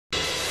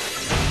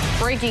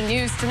Breaking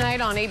news tonight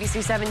on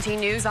ABC 17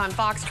 News on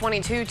Fox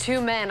 22.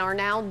 Two men are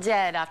now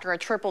dead after a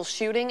triple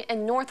shooting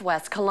in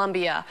Northwest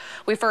Columbia.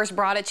 We first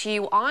brought it to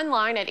you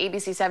online at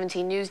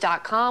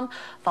abc17news.com,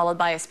 followed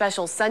by a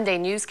special Sunday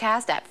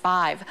newscast at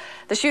 5.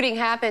 The shooting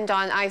happened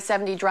on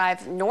I-70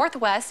 Drive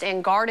Northwest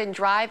and Garden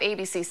Drive.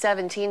 ABC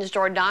 17's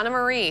Jordana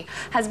Marie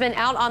has been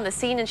out on the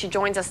scene, and she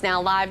joins us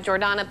now live.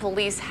 Jordana,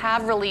 police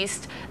have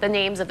released the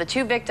names of the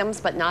two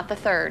victims, but not the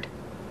third.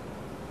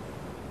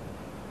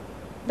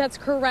 That's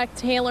correct,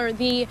 Taylor.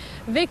 The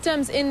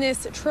victims in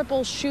this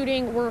triple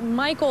shooting were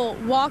Michael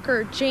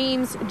Walker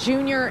James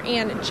Jr.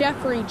 and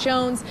Jeffrey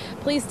Jones.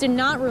 Police did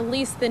not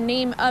release the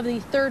name of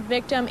the third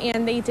victim,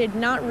 and they did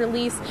not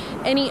release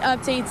any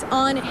updates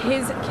on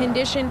his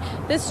condition.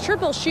 This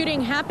triple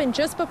shooting happened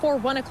just before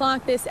 1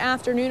 o'clock this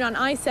afternoon on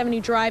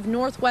I-70 Drive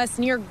Northwest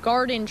near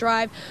Garden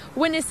Drive.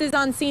 Witnesses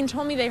on scene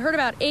told me they heard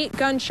about 8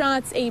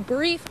 gunshots, a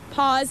brief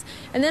pause,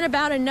 and then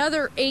about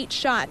another 8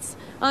 shots.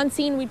 On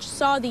scene, we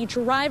saw the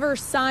driver's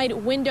side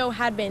window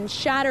had been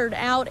shattered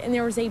out, and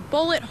there was a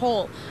bullet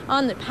hole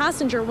on the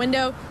passenger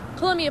window.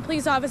 Columbia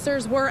police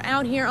officers were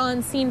out here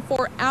on scene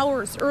for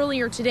hours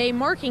earlier today,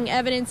 marking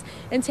evidence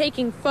and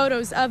taking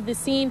photos of the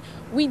scene.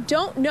 We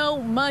don't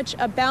know much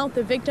about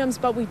the victims,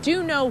 but we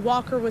do know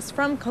Walker was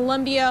from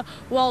Columbia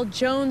while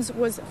Jones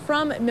was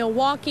from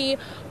Milwaukee.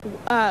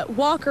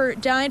 Walker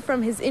died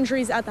from his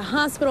injuries at the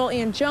hospital,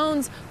 and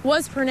Jones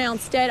was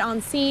pronounced dead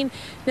on scene.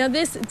 Now,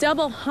 this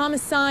double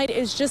homicide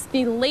is just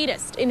the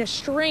latest in a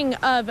string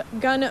of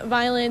gun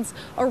violence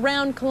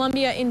around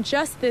Columbia in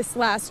just this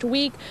last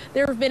week.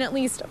 There have been at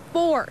least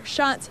 4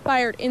 shots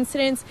fired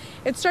incidents.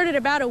 It started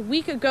about a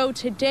week ago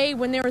today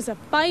when there was a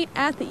fight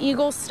at the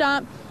Eagle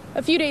Stop.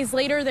 A few days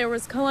later, there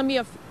was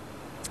Columbia's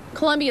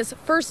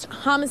first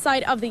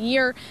homicide of the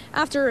year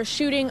after a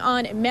shooting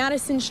on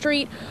Madison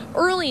Street.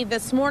 Early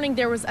this morning,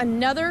 there was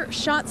another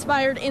shots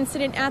fired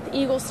incident at the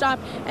Eagle Stop,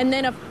 and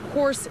then, of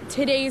course,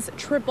 today's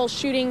triple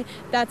shooting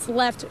that's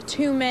left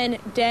 2 men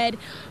dead.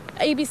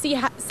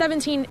 ABC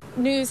 17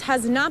 News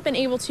has not been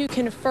able to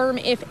confirm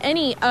if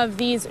any of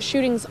these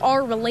shootings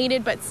are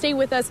related, but stay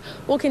with us.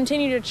 We'll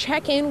continue to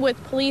check in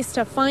with police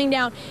to find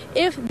out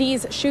if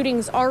these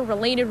shootings are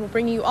related. We'll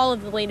bring you all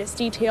of the latest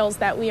details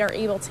that we are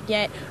able to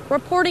get.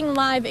 Reporting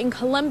live in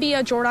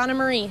Columbia, Jordana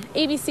Marie,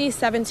 ABC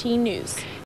 17 News.